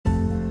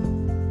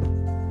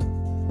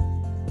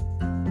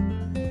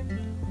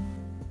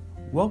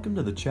Welcome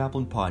to the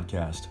Chaplain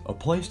Podcast, a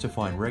place to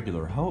find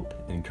regular hope,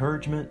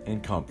 encouragement,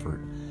 and comfort.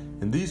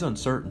 In these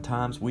uncertain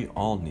times, we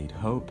all need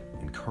hope,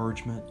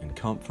 encouragement, and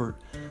comfort.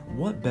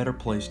 What better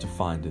place to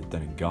find it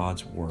than in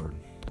God's Word?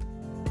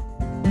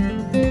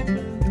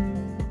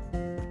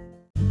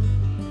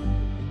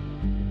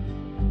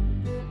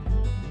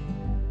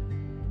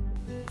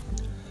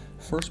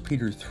 First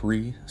Peter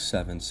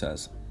 3:7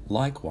 says,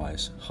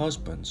 "Likewise,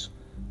 husbands,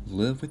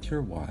 live with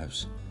your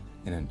wives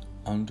in an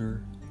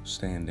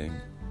understanding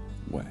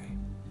way."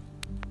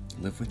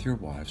 Live with your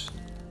wives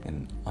in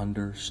an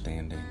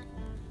understanding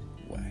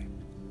way.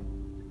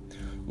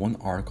 One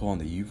article on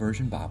the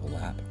YouVersion Bible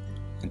app,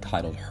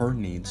 entitled "Her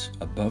Needs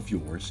Above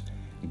Yours,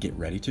 Get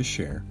Ready to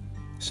Share,"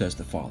 says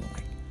the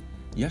following.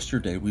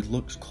 Yesterday we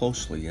looked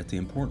closely at the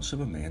importance of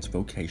a man's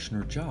vocation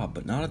or job,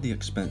 but not at the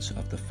expense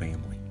of the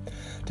family.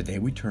 Today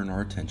we turn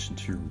our attention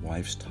to your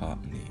wife's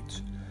top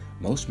needs.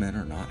 Most men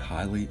are not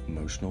highly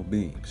emotional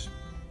beings.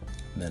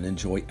 Men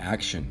enjoy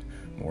action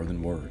more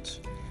than words.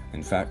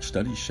 In fact,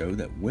 studies show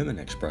that women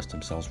express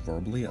themselves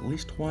verbally at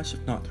least twice,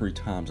 if not 3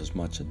 times as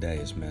much a day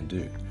as men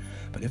do.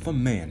 But if a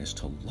man is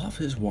to love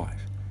his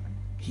wife,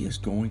 he is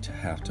going to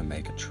have to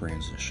make a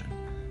transition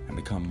and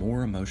become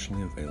more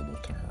emotionally available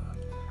to her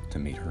to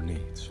meet her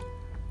needs.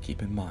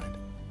 Keep in mind,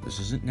 this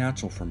isn't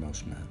natural for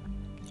most men,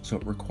 so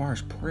it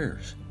requires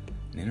prayers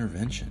and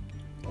intervention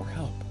or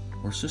help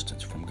or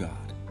assistance from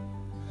God.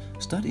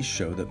 Studies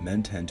show that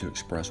men tend to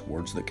express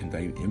words that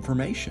convey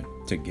information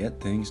to get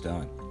things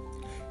done.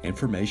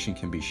 Information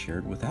can be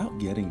shared without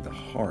getting the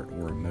heart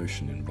or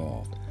emotion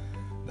involved.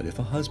 But if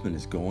a husband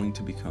is going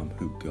to become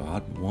who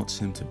God wants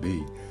him to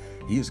be,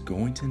 he is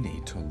going to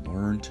need to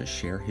learn to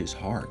share his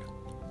heart.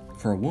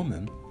 For a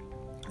woman,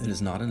 it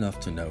is not enough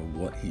to know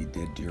what he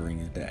did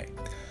during a day.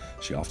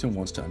 She often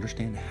wants to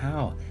understand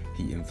how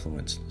he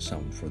influenced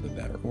someone for the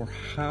better, or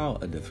how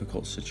a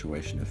difficult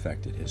situation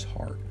affected his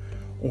heart,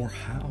 or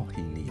how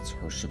he needs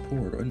her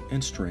support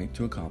and strength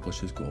to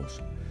accomplish his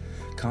goals.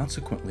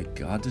 Consequently,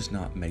 God does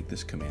not make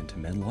this command to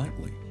men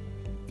lightly.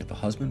 If a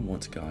husband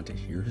wants God to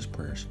hear his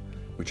prayers,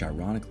 which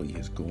ironically he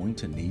is going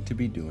to need to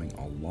be doing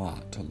a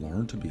lot to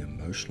learn to be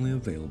emotionally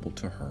available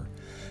to her,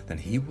 then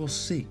he will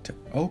seek to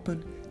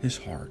open his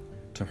heart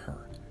to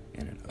her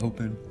in an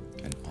open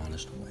and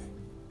honest way.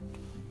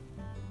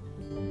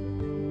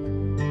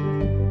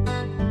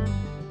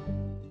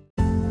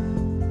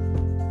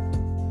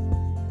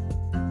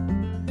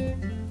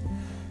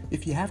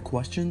 If you have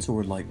questions or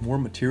would like more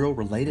material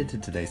related to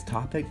today's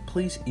topic,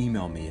 please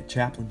email me at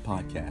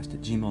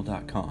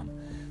chaplainpodcast@gmail.com,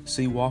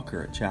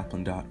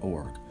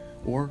 cwalker@chaplain.org,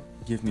 or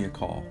give me a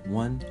call,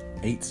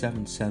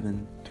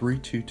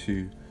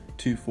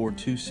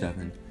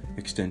 1-877-322-2427,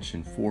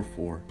 extension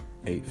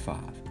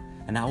 4485,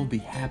 and I will be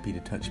happy to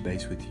touch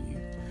base with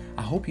you.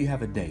 I hope you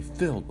have a day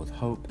filled with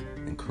hope,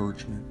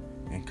 encouragement,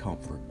 and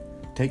comfort.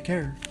 Take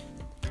care.